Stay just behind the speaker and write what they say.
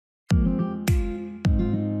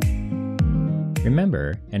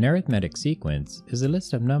Remember, an arithmetic sequence is a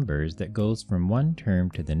list of numbers that goes from one term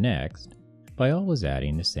to the next by always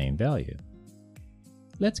adding the same value.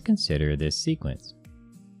 Let's consider this sequence.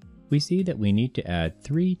 We see that we need to add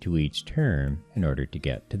 3 to each term in order to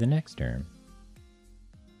get to the next term.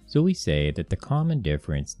 So we say that the common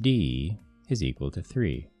difference d is equal to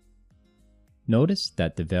 3. Notice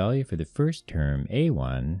that the value for the first term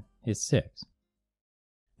a1 is 6.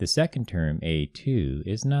 The second term a2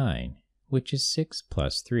 is 9, which is 6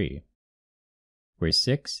 plus 3, where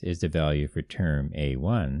 6 is the value for term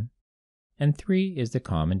a1, and 3 is the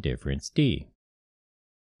common difference d.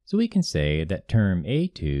 So we can say that term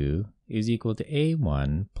a2 is equal to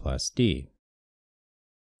a1 plus d.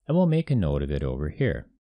 And we'll make a note of it over here.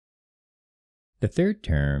 The third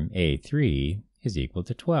term, a3, is equal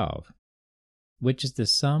to 12, which is the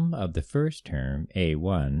sum of the first term,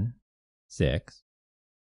 a1, 6,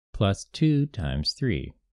 plus 2 times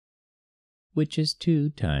 3, which is 2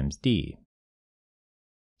 times d.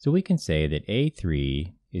 So we can say that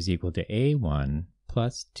a3 is equal to a1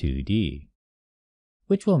 plus 2d,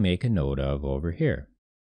 which we'll make a note of over here.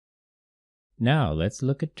 Now let's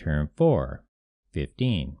look at term 4,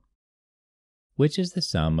 15, which is the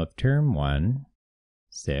sum of term 1,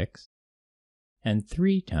 6, and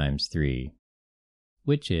 3 times 3,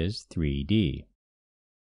 which is 3d.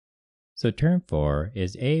 So term 4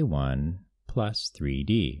 is a1 plus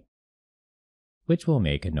 3d, which we'll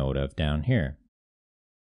make a note of down here.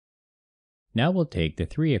 Now we'll take the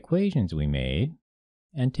 3 equations we made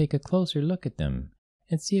and take a closer look at them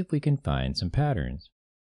and see if we can find some patterns.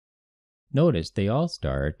 Notice they all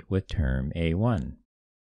start with term a1.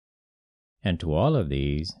 And to all of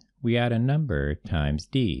these, we add a number times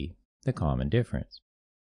d, the common difference.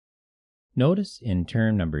 Notice in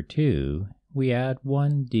term number 2, we add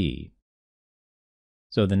 1d.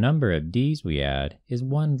 So the number of d's we add is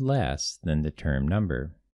 1 less than the term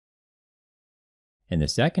number. In the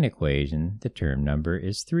second equation, the term number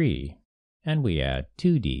is 3, and we add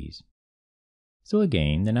 2 d's. So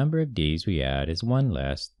again, the number of d's we add is 1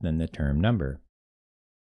 less than the term number.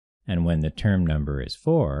 And when the term number is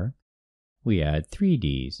 4, we add 3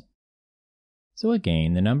 d's. So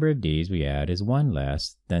again, the number of d's we add is 1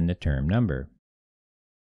 less than the term number.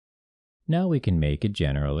 Now we can make a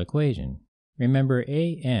general equation. Remember,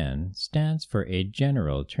 an stands for a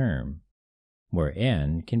general term, where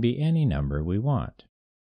n can be any number we want.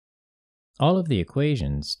 All of the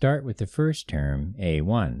equations start with the first term,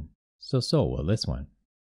 a1, so will this one.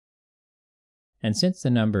 And since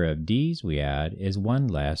the number of d's we add is 1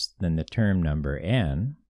 less than the term number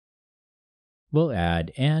n, we'll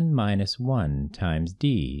add n minus 1 times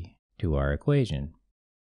d to our equation.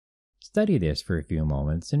 Study this for a few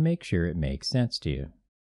moments and make sure it makes sense to you.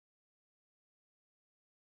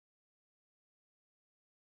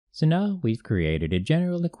 So now we've created a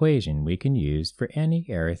general equation we can use for any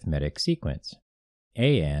arithmetic sequence.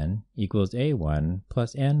 an equals a1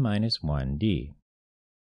 plus n minus 1d.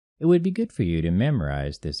 It would be good for you to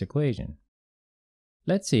memorize this equation.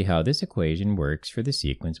 Let's see how this equation works for the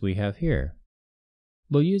sequence we have here.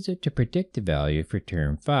 We'll use it to predict the value for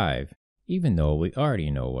term 5, even though we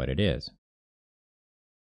already know what it is.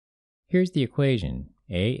 Here's the equation,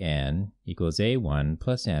 an equals a1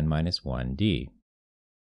 plus n minus 1d.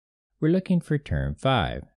 We're looking for term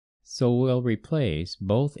 5, so we'll replace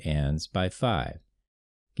both n's by 5,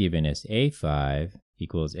 giving us a5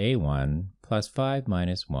 equals a1 plus 5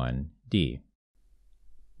 minus 1d.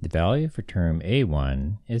 The value for term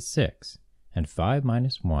a1 is 6, and 5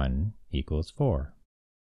 minus 1 equals 4.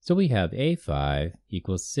 So we have a5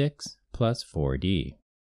 equals 6 plus 4d.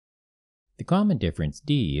 The common difference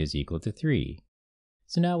d is equal to 3,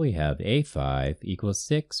 so now we have a5 equals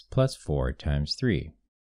 6 plus 4 times 3.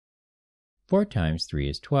 4 times 3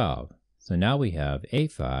 is 12, so now we have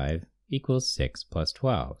a5 equals 6 plus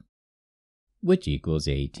 12, which equals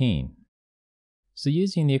 18. So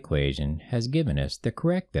using the equation has given us the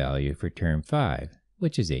correct value for term 5,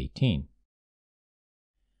 which is 18.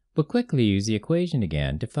 We'll quickly use the equation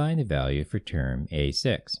again to find the value for term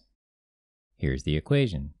a6. Here's the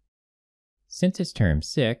equation. Since it's term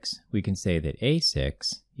 6, we can say that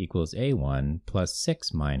a6 equals a1 plus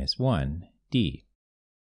 6 minus 1, d,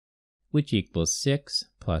 which equals 6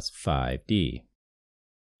 plus 5d.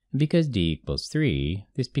 And because d equals 3,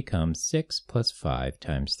 this becomes 6 plus 5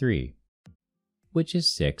 times 3, which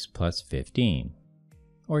is 6 plus 15,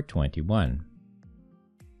 or 21.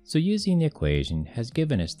 So using the equation has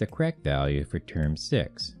given us the correct value for term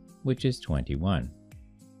 6, which is 21.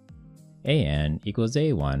 an equals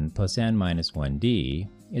a1 plus n minus 1d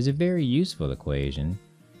is a very useful equation,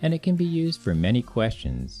 and it can be used for many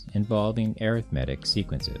questions involving arithmetic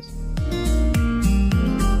sequences.